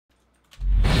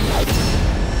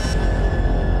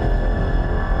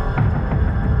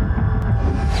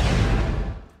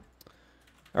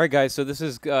All right, guys, so this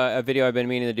is a video I've been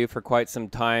meaning to do for quite some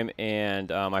time,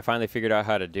 and I finally figured out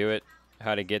how to do it,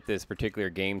 how to get this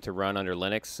particular game to run under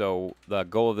Linux. So the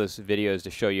goal of this video is to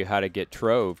show you how to get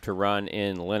Trove to run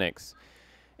in Linux.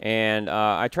 And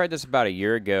I tried this about a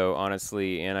year ago,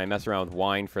 honestly, and I messed around with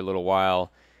Wine for a little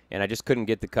while, and I just couldn't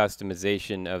get the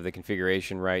customization of the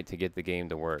configuration right to get the game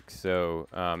to work. So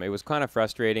it was kind of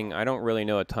frustrating. I don't really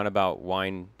know a ton about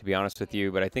Wine, to be honest with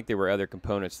you, but I think there were other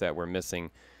components that were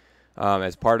missing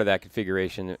as part of that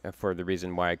configuration for the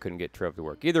reason why I couldn't get Trove to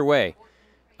work. Either way,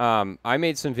 I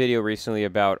made some video recently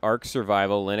about Ark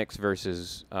Survival Linux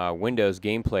versus Windows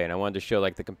gameplay, and I wanted to show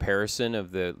like the comparison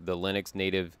of the Linux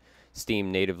native,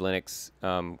 Steam native Linux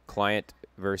client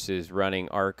versus running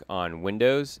Ark on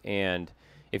Windows. And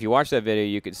if you watch that video,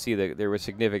 you could see that there were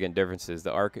significant differences.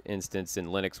 The Ark instance in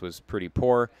Linux was pretty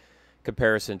poor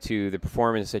comparison to the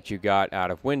performance that you got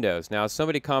out of Windows. Now,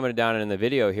 somebody commented down in the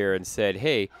video here and said,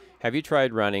 hey, have you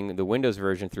tried running the Windows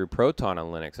version through Proton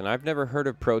on Linux? And I've never heard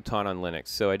of Proton on Linux,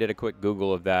 so I did a quick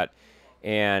Google of that.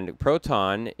 And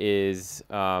Proton is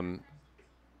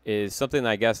something,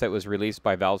 I guess, that was released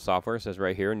by Valve Software. It says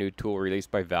right here, new tool released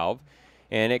by Valve.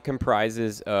 And it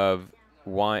comprises of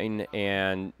Wine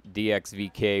and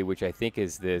DXVK, which I think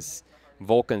is this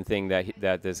Vulkan thing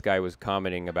that this guy was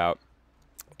commenting about.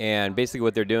 And basically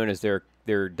what they're doing is they're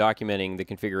documenting the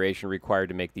configuration required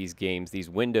to make these games, these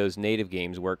Windows native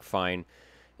games, work fine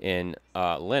in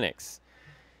Linux.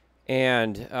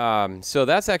 And so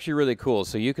that's actually really cool.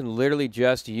 So you can literally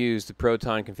just use the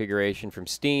Proton configuration from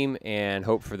Steam and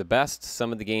hope for the best.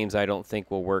 Some of the games I don't think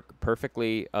will work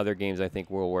perfectly. Other games I think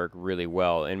will work really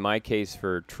well. In my case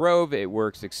for Trove, it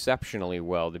works exceptionally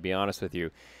well, to be honest with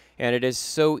you. And it is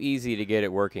so easy to get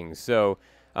it working. So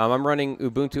I'm running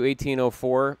Ubuntu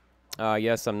 18.04.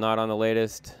 Yes, I'm not on the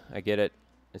latest. I get it.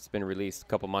 It's been released a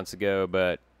couple months ago,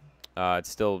 but it's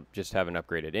still just haven't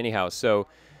upgraded. Anyhow, so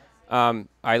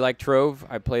I like Trove.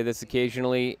 I play this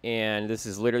occasionally, and this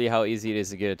is literally how easy it is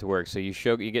to get it to work. So you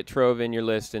get Trove in your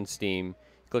list in Steam.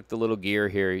 Click the little gear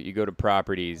here. You go to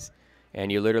Properties,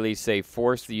 and you literally say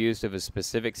force the use of a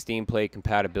specific Steam Play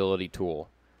compatibility tool.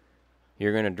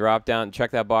 You're going to drop down,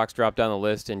 check that box, drop down the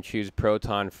list, and choose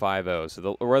Proton 5.0.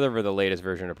 So whatever the latest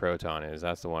version of Proton is,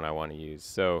 that's the one I want to use.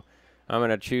 So I'm going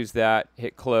to choose that,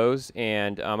 hit close,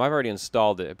 and I've already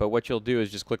installed it. But what you'll do is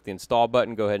just click the install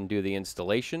button, go ahead and do the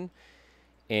installation,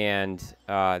 and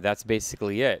that's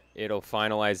basically it. It'll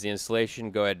finalize the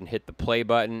installation. Go ahead and hit the play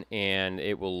button, and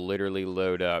it will literally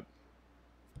load up.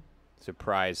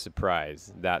 Surprise,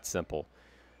 surprise, that simple.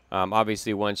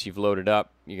 Obviously, once you've loaded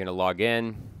up, you're going to log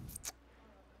in.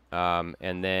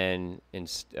 And then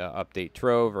update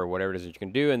Trove or whatever it is that you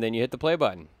can do, and then you hit the play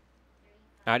button.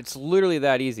 And it's literally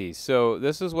that easy. So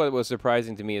this is what was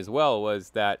surprising to me as well, was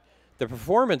that the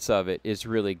performance of it is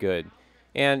really good.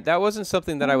 And that wasn't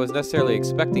something that I was necessarily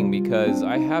expecting, because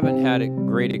I haven't had a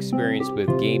great experience with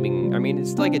gaming. I mean,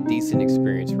 it's like a decent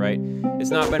experience, right?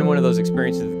 It's not been one of those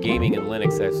experiences with gaming in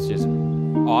Linux that's just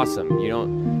awesome.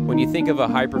 When you think of a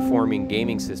high-performing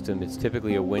gaming system, it's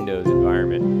typically a Windows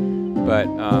environment. But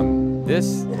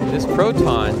this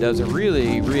Proton does a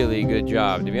really, really good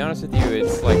job. To be honest with you,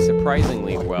 it's like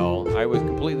surprisingly well. I was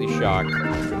completely shocked.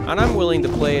 And I'm willing to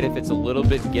play it if it's a little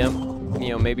bit GIMP. You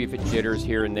know, maybe if it jitters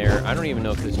here and there. I don't even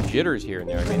know if there's jitters here and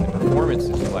there. I mean, the performance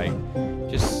is like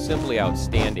just simply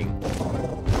outstanding.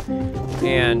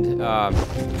 And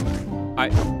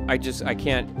I just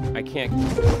literally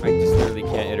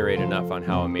can't iterate enough on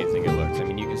how amazing it looks. I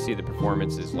mean, you can see the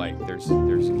performance is like there's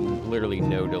literally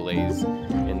no delays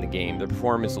in the game. The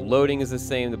performance of loading is the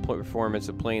same. The performance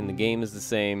of playing the game is the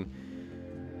same.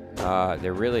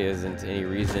 There really isn't any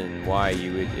reason why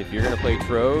you would, if you're going to play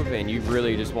Trove and you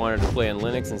really just wanted to play on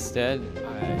Linux instead,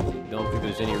 I don't think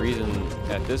there's any reason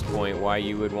at this point why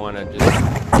you would want to just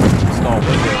install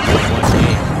Windows in one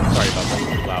game. Sorry about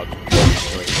that, it's loud.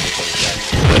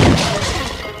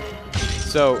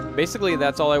 So basically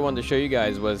that's all I wanted to show you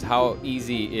guys, was how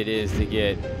easy it is to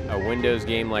get a Windows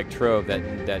game like Trove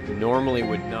that normally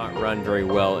would not run very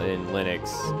well in Linux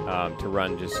to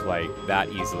run just like that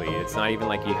easily. It's not even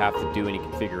like you have to do any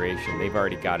configuration. They've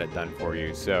already got it done for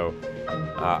you. So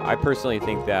I personally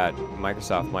think that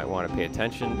Microsoft might want to pay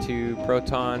attention to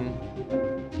Proton,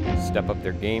 step up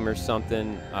their game or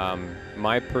something.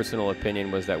 My personal opinion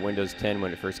was that Windows 10,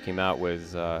 when it first came out,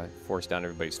 was forced down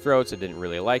everybody's throats. I didn't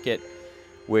really like it,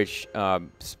 which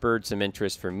spurred some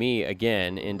interest for me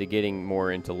again into getting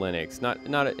more into Linux. Not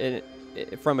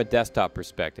from a desktop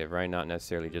perspective, right? Not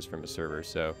necessarily just from a server.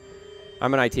 So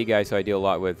I'm an IT guy, so I deal a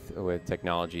lot with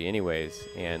technology anyways,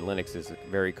 and Linux is a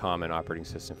very common operating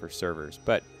system for servers.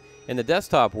 But In the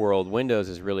desktop world, Windows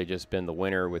has really just been the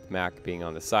winner, with Mac being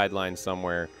on the sidelines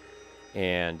somewhere,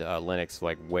 and Linux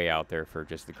like way out there for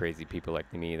just the crazy people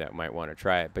like me that might want to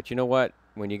try it. But you know what?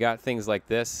 When you got things like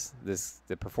this,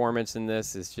 the performance in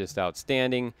this is just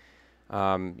outstanding.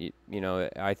 You know,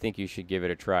 I think you should give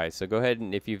it a try. So go ahead,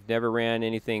 and if you've never ran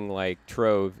anything like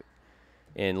Trove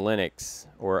in Linux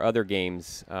or other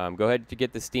games, go ahead to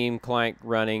get the Steam client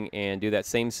running and do that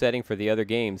same setting for the other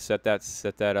games. Set that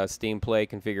Steam Play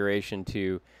configuration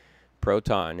to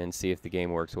Proton and see if the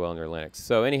game works well under Linux.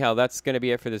 So anyhow, that's going to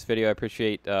be it for this video. I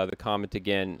appreciate the comment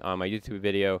again on my YouTube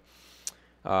video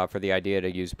for the idea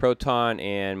to use Proton,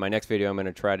 and my next video I'm going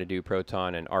to try to do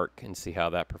Proton and Arc and see how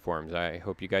that performs. I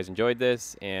hope you guys enjoyed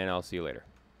this, and I'll see you later.